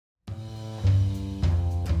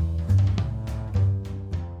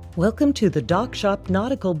Welcome to the Dock Shop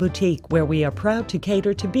Nautical Boutique, where we are proud to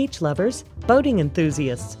cater to beach lovers, boating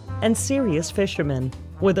enthusiasts, and serious fishermen,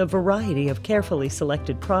 with a variety of carefully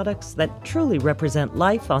selected products that truly represent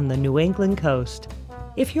life on the New England coast.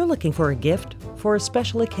 If you're looking for a gift for a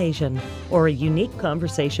special occasion or a unique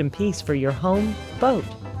conversation piece for your home, boat,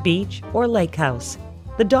 beach, or lake house,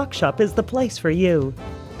 the Dock Shop is the place for you.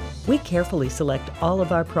 We carefully select all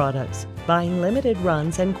of our products, buying limited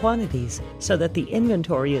runs and quantities so that the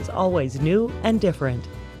inventory is always new and different.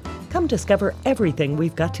 Come discover everything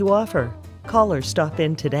we've got to offer. Call or stop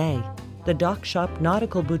in today. The Dock Shop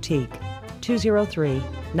Nautical Boutique,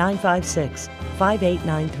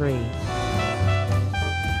 203-956-5893.